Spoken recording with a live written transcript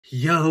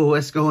Yo,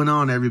 what's going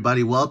on,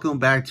 everybody? Welcome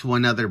back to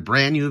another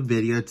brand new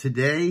video.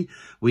 Today,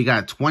 we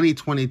got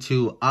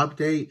 2022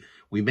 update.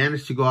 We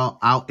managed to go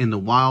out in the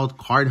wild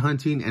card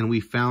hunting, and we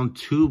found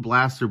 2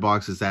 blaster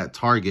boxes at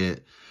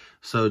Target.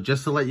 So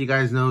just to let you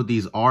guys know,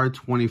 these are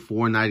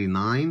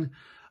 $24.99.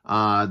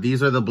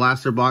 These are the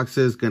blaster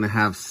boxes, gonna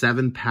have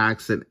 7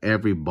 packs in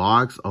every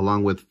box,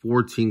 along with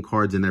 14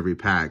 cards in every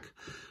pack.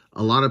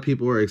 A lot of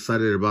people are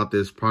excited about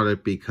this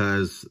product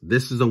because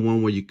this is the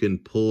one where you can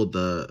pull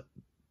the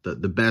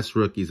best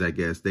rookies, I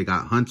guess. They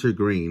got Hunter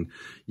Green,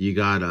 you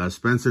got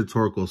Spencer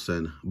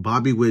Torkelson,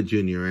 Bobby Witt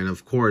Jr., and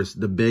of course,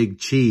 the big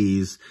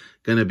cheese,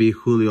 gonna be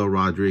Julio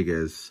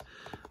Rodriguez.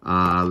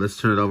 Let's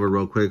turn it over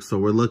real quick. So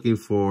we're looking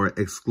for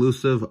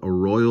exclusive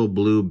royal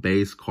blue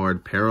base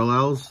card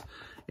parallels.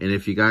 And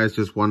if you guys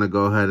just want to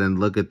go ahead and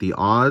look at the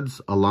odds,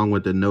 along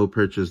with the no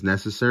purchase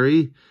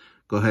necessary,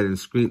 go ahead and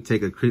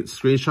take a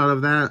screenshot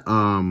of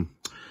that.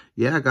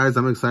 Yeah, guys,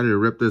 I'm excited to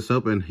rip this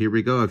open. Here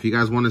we go. If you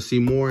guys want to see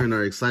more and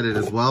are excited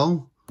as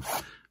well,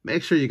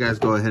 make sure you guys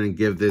go ahead and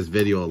give this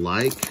video a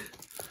like.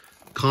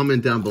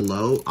 Comment down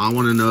below. I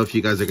want to know if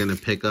you guys are going to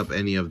pick up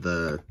any of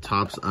the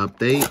Topps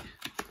update.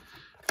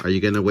 Are you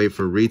going to wait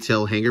for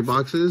retail hanger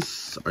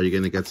boxes? Are you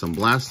going to get some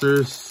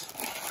blasters?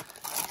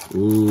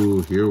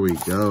 Ooh, here we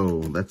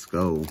go. Let's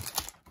go.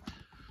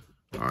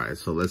 All right,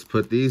 so let's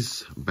put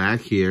these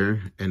back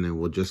here, and then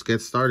we'll just get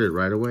started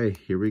right away.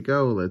 Here we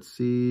go. Let's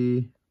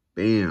see.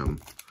 Bam.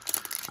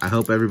 I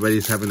hope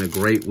everybody's having a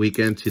great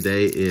weekend.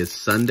 Today is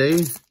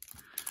Sunday.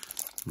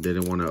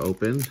 Didn't want to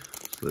open. So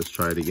let's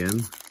try it again.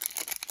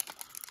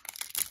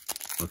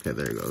 Okay,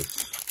 there it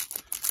goes.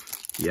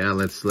 Yeah,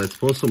 let's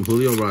pull some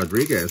Julio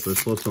Rodriguez.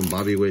 Let's pull some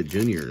Bobby Witt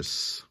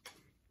Jr.'s.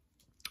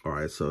 All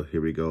right, so here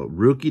we go.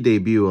 Rookie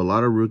debut. A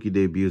lot of rookie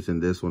debuts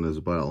in this one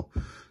as well.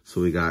 So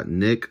we got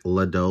Nick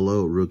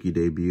Lodolo, rookie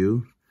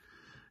debut.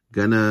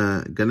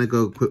 Gonna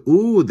go quick.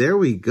 Ooh, there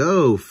we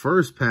go.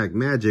 First pack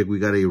magic. We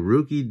got a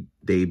rookie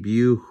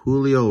debut,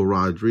 Julio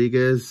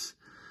Rodriguez.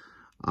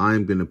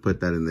 I'm gonna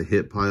put that in the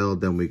hit pile.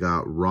 Then we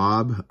got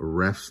Rob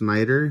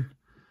Refsnyder.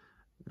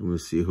 And we'll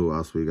see who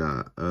else we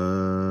got.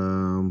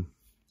 Brandon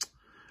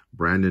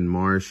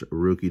Marsh,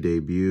 rookie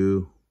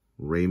debut.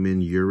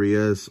 Raymond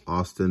Urias,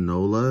 Austin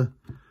Nola.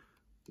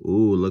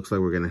 Ooh, looks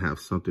like we're gonna have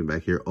something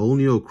back here.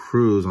 O'Neal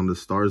Cruz on the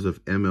Stars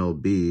of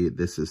MLB.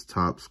 This is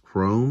Topps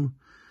Chrome.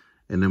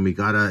 And then we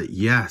got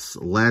yes,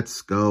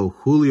 let's go,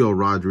 Julio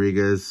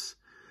Rodriguez.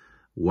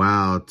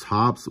 Wow,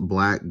 Topps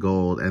black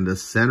gold, and the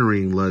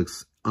centering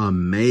looks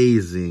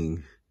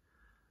amazing.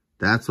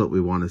 That's what we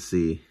want to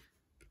see.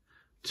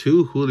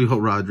 2 Julio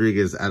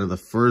Rodriguez out of the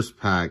first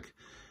pack,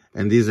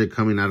 and these are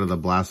coming out of the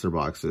blaster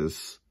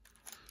boxes.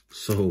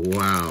 So,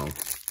 wow.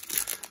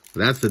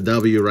 That's a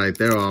W right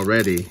there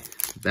already.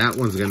 That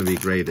one's going to be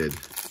graded.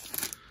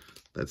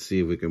 Let's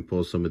see if we can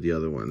pull some of the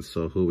other ones.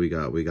 So, who we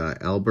got? We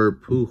got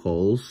Albert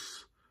Pujols.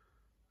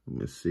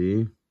 Let me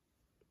see.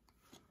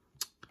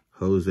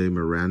 Jose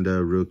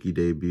Miranda, rookie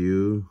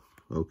debut.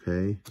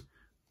 Okay.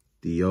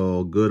 The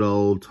good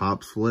old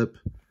Topps flip.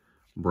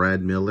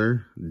 Brad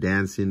Miller,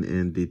 dancing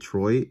in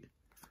Detroit.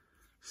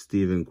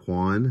 Stephen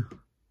Kwan.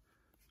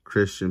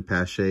 Christian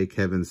Pache,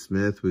 Kevin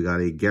Smith. We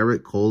got a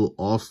Garrett Cole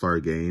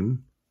All-Star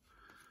game.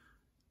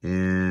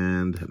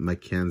 And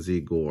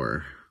Mackenzie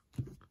Gore.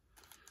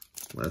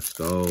 Let's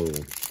go.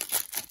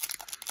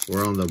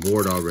 We're on the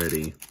board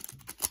already.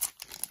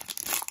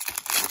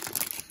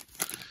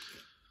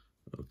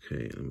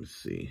 Okay, let me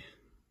see.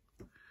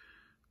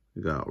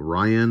 We got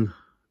Ryan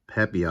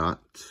Pepiot.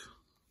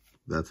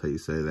 That's how you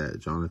say that.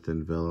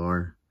 Jonathan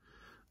Villar.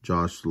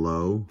 Josh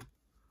Lowe.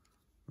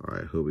 All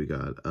right, who we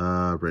got?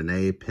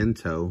 Renee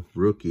Pinto,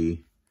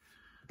 rookie.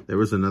 There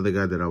was another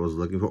guy that I was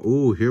looking for.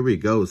 Ooh, here we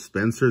go.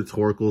 Spencer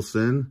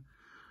Torkelson,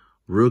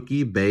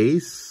 rookie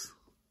base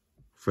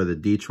for the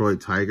Detroit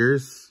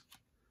Tigers.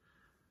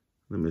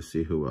 Let me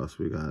see who else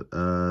we got.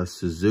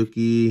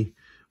 Suzuki.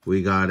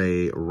 We got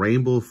a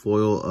rainbow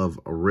foil of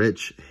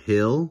Rich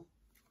Hill.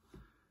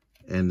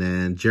 And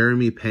then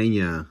Jeremy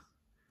Pena.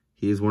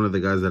 He's one of the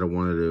guys that I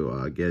wanted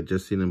to get.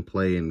 Just seen him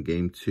play in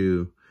Game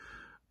 2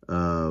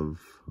 of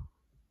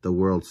the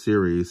World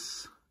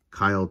Series.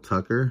 Kyle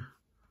Tucker.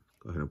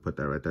 Go ahead and put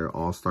that right there.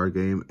 All-Star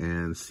game.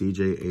 And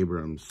CJ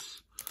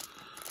Abrams.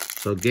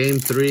 So Game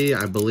 3,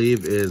 I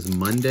believe, is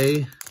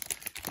Monday.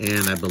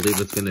 And I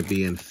believe it's going to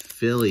be in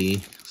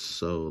Philly.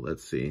 So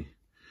let's see.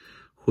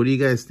 Who do you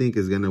guys think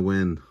is going to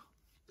win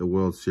the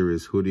World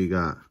Series? Who do you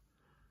got?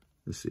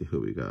 Let's see who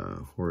we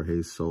got.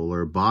 Jorge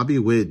Soler. Bobby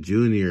Witt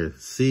Jr.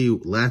 See,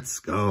 let's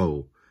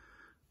go.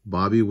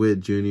 Bobby Witt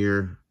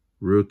Jr.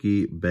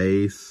 Rookie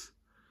base.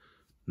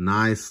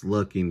 Nice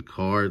looking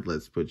card.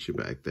 Let's put you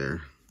back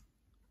there.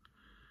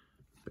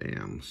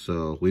 Bam.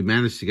 So we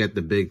managed to get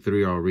the big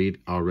 3 already.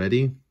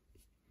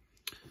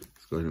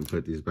 Let's go ahead and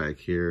put these back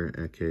here.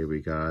 Okay, we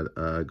got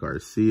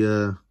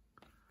Garcia.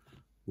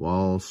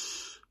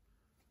 Walsh.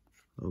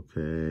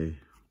 Okay.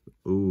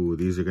 Ooh,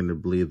 these are going to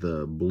be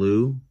the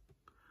blue.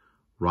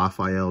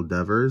 Rafael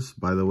Devers.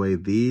 By the way,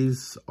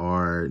 these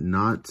are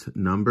not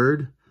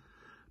numbered,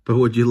 But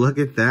would you look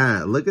at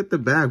that? Look at the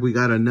back. We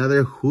got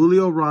another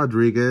Julio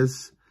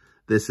Rodriguez.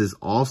 This is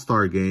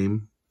All-Star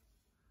Game.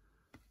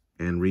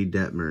 And Reed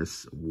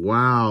Detmers.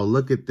 Wow,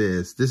 look at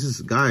this. This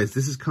is, guys,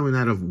 this is coming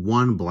out of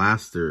one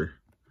blaster.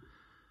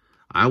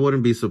 I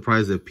wouldn't be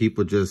surprised if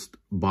people just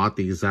bought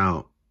these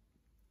out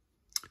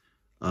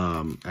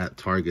at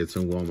Targets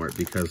and Walmart,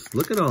 because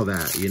look at all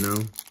that, you know.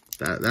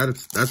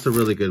 That's a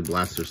really good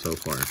blaster so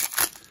far.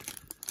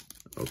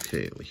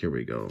 Okay, here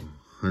we go.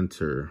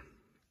 Hunter,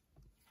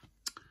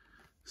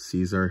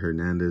 Cesar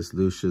Hernandez,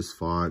 Lucius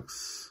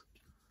Fox.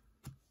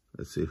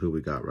 Let's see who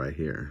we got right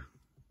here.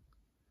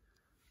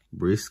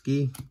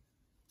 Brisky,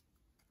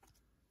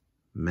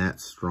 Matt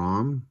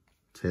Strom,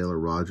 Taylor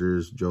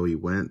Rogers, Joey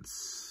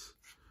Wentz,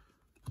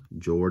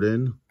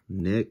 Jordan,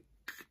 Nick,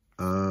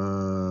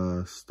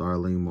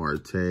 Starling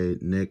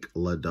Marte, Nick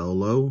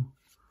Lodolo,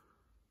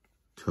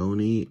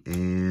 Tony,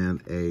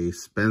 and a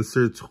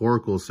Spencer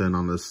Torkelson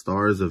on the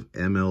Stars of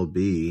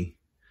MLB.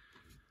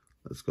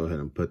 Let's go ahead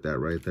and put that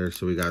right there.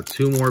 So we got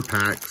 2 more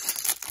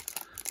packs.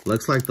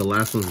 Looks like the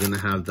last one's going to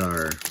have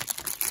our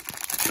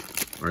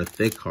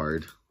thick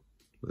card.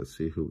 Let's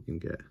see who we can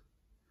get.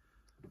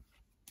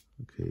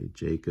 Okay,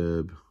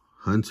 Jacob,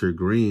 Hunter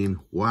Green.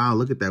 Wow,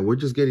 look at that. We're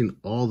just getting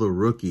all the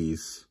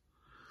rookies.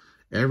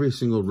 Every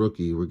single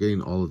rookie, we're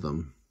getting all of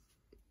them.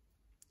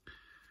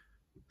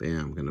 Bam,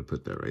 I'm going to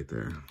put that right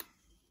there.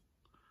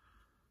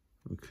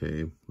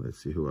 Okay,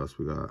 let's see who else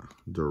we got.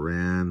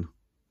 Duran,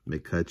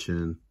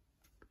 McCutcheon,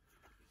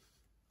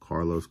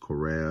 Carlos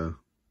Correa.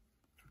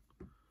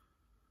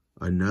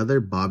 Another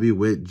Bobby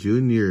Witt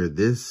Jr.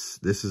 This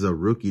is a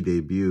rookie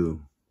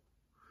debut.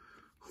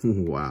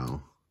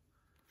 Wow.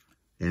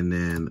 And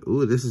then,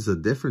 ooh, this is a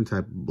different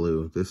type of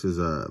blue. This is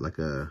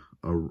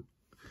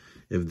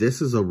if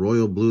this is a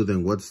royal blue,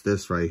 then what's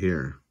this right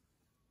here?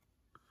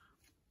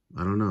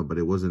 I don't know, but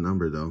it wasn't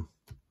numbered though.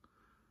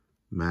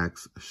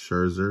 Max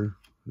Scherzer,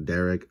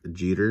 Derek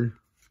Jeter,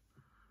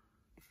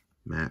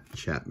 Matt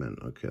Chapman.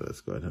 Okay, let's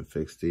go ahead and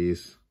fix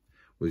these.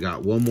 We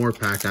got 1 more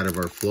pack out of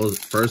our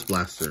first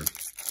blaster.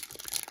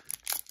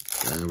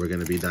 And we're going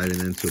to be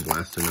diving into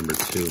blaster number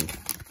 2.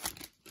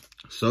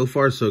 So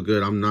far, so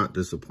good. I'm not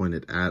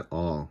disappointed at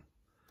all.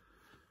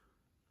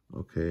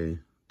 Okay,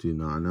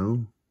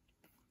 Dunano,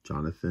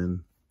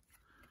 Jonathan,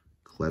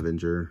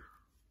 Clevenger,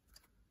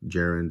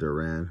 Jarren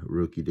Duran,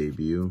 rookie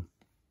debut.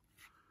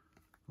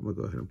 I'm going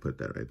to go ahead and put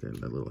that right there in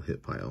that little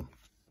hit pile.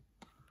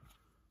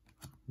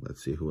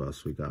 Let's see who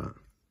else we got.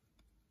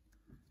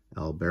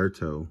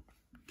 Alberto,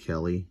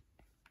 Kelly,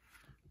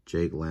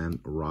 Jake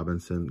Land,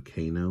 Robinson,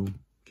 Cano.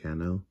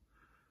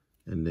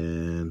 And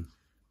then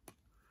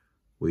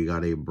we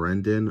got a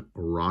Brendan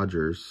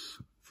Rodgers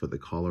for the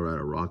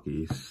Colorado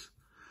Rockies.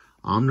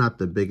 I'm not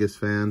the biggest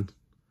fan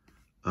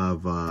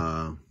of,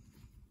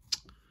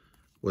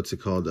 what's it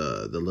called?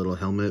 The little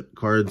helmet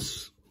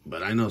cards,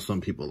 but I know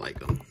some people like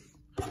them.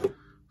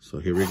 So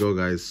here we go,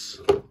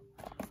 guys.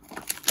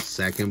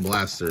 Second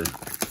blaster.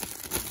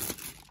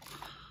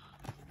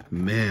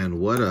 Man,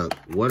 what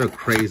a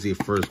crazy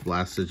first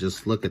blaster.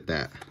 Just look at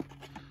that.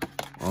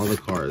 All the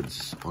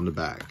cards on the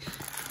back.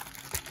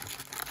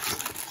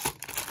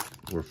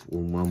 We're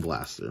one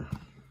blaster.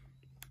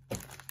 Go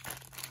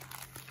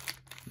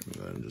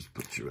ahead and just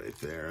put you right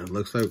there. It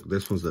looks like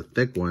this one's a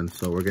thick one,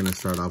 so we're gonna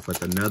start off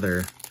with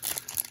another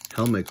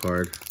helmet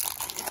card.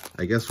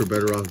 I guess we're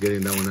better off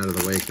getting that one out of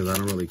the way because I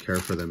don't really care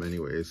for them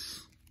anyways.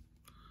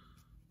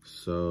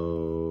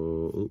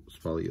 So, oops,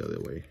 probably the other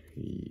way.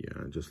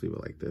 Yeah, just leave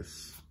it like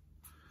this.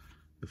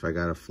 If I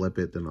gotta flip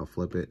it, then I'll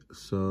flip it.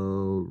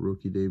 So,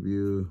 rookie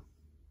debut,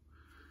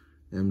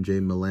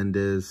 MJ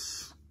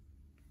Melendez.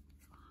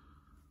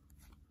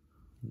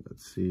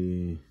 Let's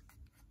see.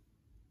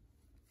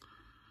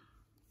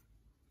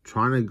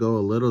 Trying to go a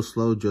little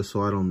slow just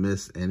so I don't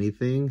miss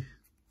anything.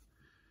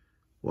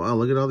 Wow,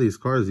 look at all these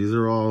cards. These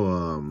are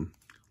all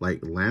like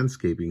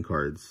landscaping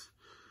cards.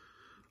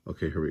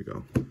 Okay, here we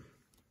go.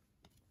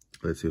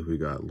 Let's see if we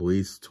got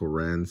Luis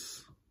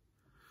Torrens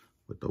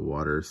with the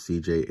water.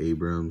 CJ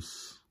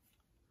Abrams.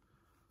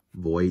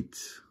 Voigt.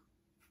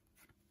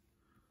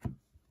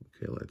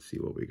 Okay, let's see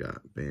what we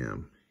got.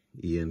 Bam.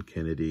 Ian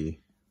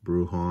Kennedy.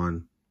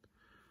 Brujan.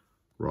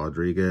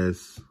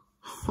 Rodriguez.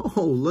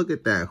 Oh, look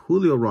at that.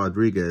 Julio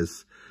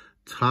Rodriguez.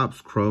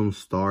 Topps Chrome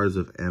Stars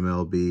of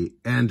MLB.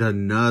 And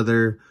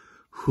another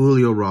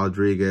Julio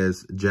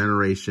Rodriguez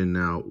Generation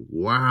Now.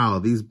 Wow,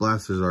 these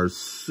blasters are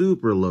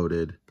super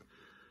loaded.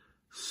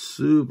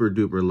 Super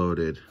duper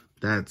loaded.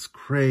 That's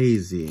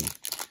crazy.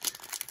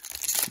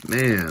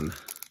 Man.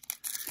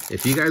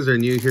 If you guys are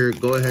new here,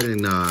 go ahead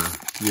and,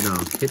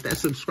 hit that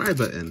subscribe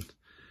button.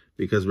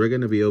 Because we're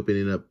going to be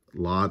opening up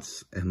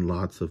lots and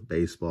lots of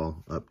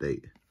baseball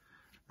update.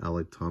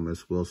 Alec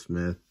Thomas, Will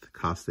Smith,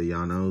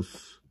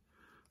 Castellanos,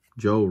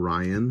 Joe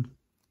Ryan,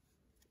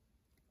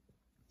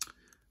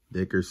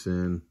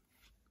 Dickerson.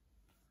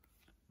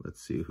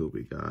 Let's see who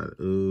we got.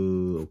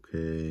 Ooh,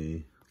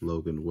 okay.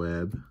 Logan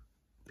Webb,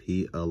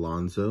 Pete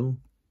Alonso,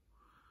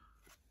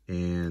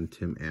 and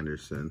Tim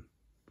Anderson.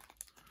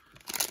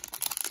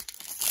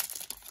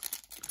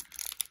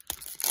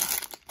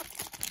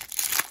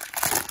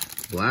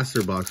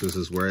 Blaster boxes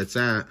is where it's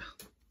at.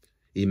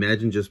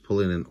 Imagine just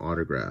pulling an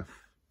autograph.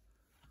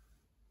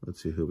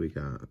 Let's see who we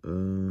got.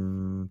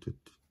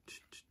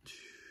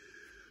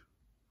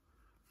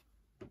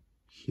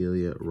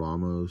 Julio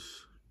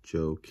Ramos,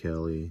 Joe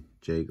Kelly,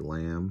 Jake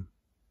Lamb.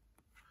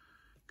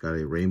 Got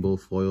a rainbow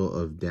foil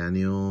of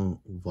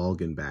Daniel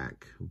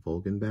Volgenbach.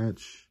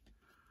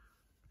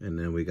 And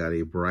then we got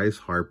a Bryce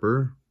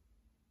Harper.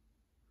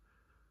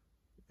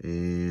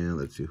 And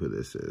let's see who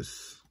this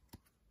is.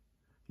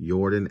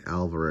 Jordan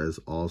Alvarez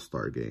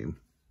All-Star Game.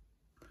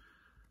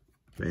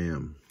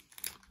 Bam.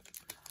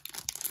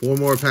 4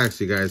 more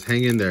packs, you guys.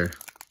 Hang in there.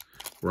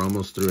 We're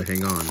almost through.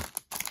 Hang on.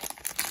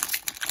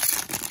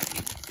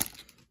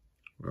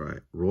 All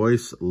right.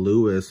 Royce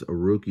Lewis, a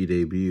rookie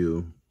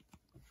debut.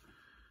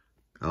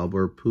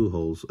 Albert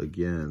Pujols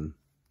again.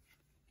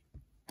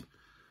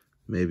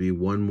 Maybe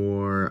one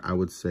more. I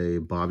would say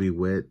Bobby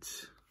Witt.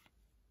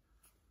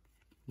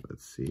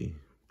 Let's see.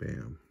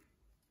 Bam.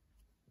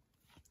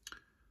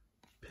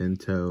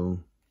 Pinto.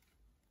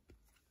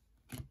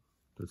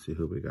 Let's see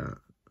who we got.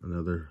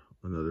 Another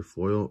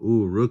foil.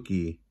 Ooh,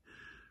 rookie.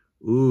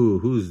 Ooh,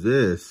 who's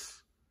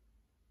this?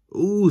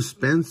 Ooh,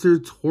 Spencer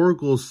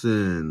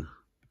Torkelson.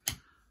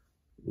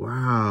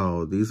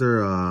 Wow, these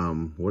are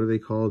what are they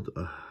called?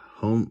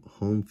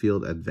 Home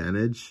field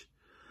advantage.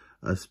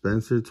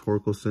 Spencer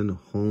Torkelson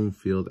home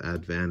field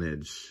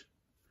advantage.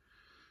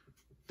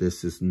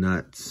 This is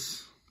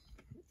nuts.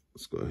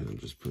 Let's go ahead and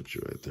just put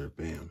you right there.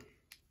 Bam.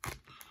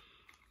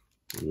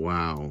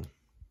 Wow.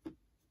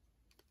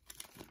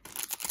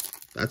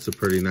 That's a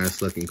pretty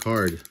nice looking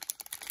card.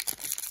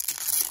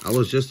 I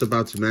was just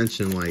about to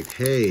mention, like,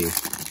 hey,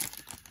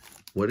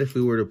 what if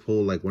we were to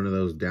pull like one of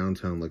those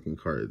downtown looking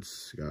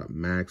cards? You got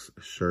Max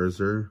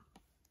Scherzer,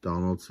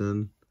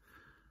 Donaldson,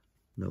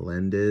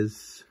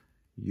 Melendez,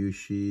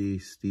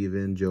 Yushi,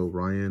 Steven, Joe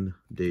Ryan,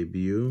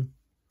 debut.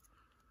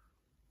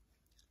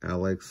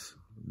 Alex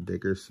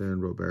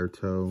Dickerson,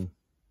 Roberto.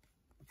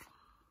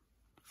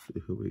 Let's see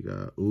who we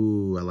got.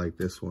 Ooh, I like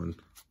this one.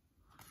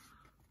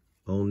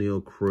 O'Neal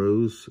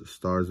Cruz,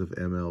 Stars of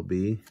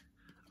MLB.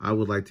 I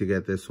would like to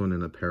get this one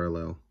in a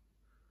parallel.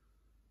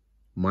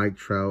 Mike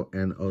Trout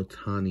and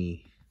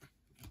Ohtani.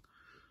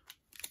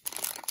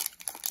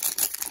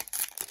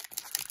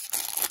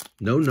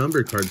 No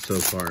number cards so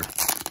far.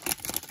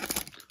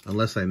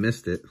 Unless I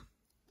missed it.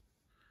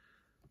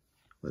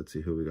 Let's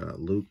see who we got.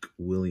 Luke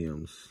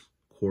Williams.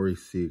 Corey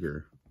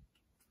Seager.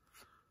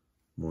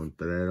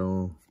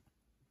 Montrero.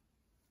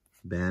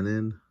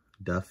 Bannon.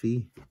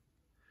 Duffy.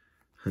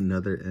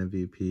 Another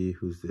MVP.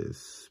 Who's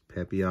this?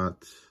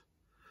 Pepiot.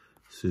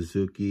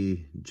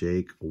 Suzuki.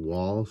 Jake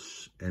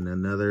Walsh. And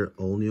another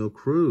O'Neal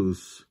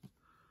Cruz.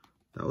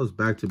 That was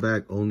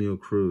back-to-back O'Neal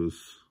Cruz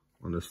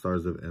on the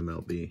Stars of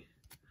MLB.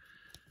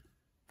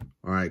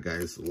 All right,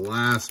 guys.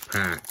 Last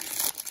pack.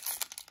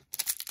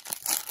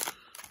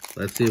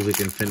 Let's see if we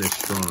can finish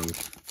strong.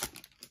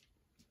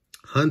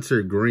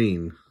 Hunter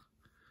Green.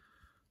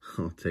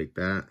 I'll take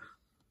that.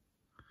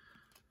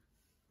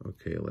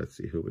 Okay, let's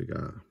see who we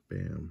got.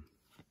 Bam.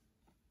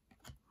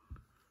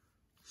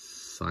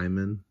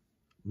 Simon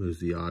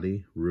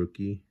Muzziotti,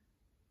 rookie.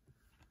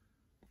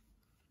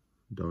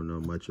 Don't know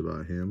much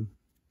about him.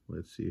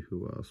 Let's see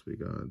who else we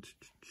got.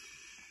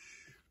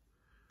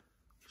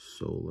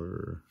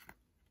 Solar.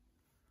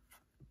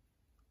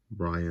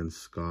 Brian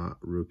Scott,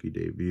 rookie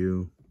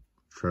debut.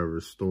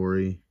 Trevor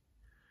Story.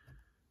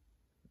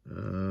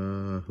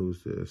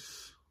 Who's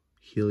this?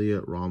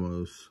 Julio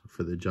Ramos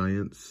for the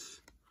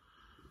Giants.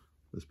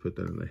 Let's put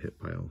that in the hit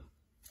pile.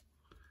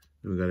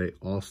 Then we got a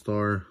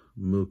All-Star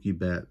Mookie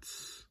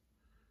Betts,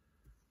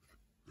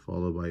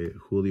 followed by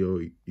Julio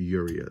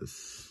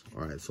Urias.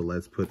 All right, so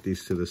let's put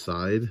these to the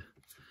side.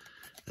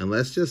 And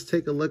let's just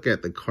take a look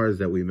at the cards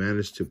that we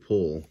managed to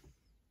pull.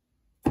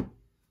 All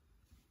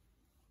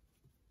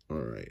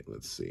right,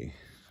 let's see.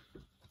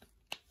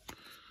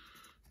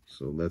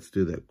 So let's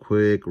do that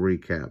quick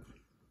recap.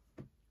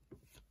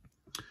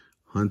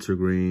 Hunter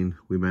Green,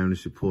 we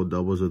managed to pull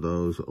doubles of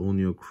those.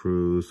 O'Neal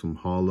Cruz, some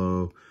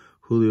hollow.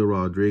 Julio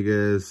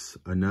Rodriguez,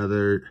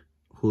 another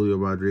Julio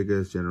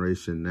Rodriguez,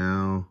 Generation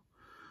Now.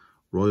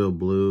 Royal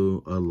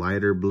Blue, a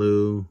lighter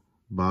blue.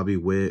 Bobby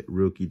Witt,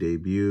 rookie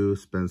debut.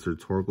 Spencer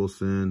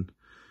Torkelson.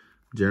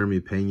 Jeremy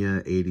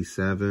Pena,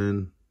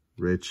 87.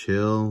 Rich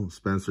Hill,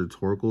 Spencer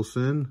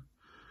Torkelson.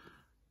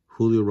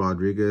 Julio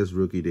Rodriguez,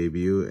 rookie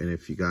debut. And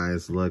if you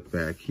guys look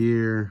back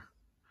here,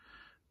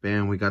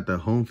 bam, we got the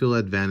home field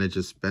advantage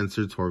of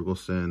Spencer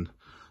Torkelson,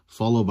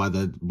 followed by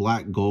the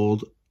black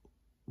gold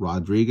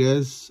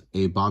Rodriguez,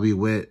 a Bobby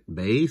Witt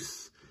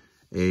base,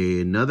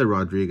 another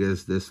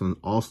Rodriguez, this one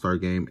All-Star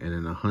Game, and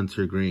then a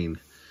Hunter Green.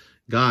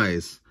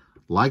 Guys,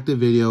 like the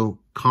video,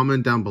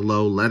 comment down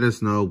below, let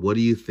us know, what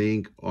do you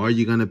think? Are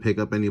you going to pick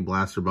up any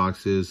blaster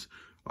boxes?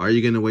 Are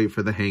you going to wait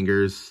for the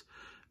hangers?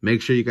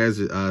 Make sure you guys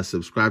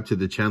subscribe to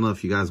the channel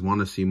if you guys want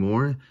to see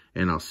more,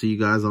 and I'll see you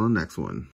guys on the next one.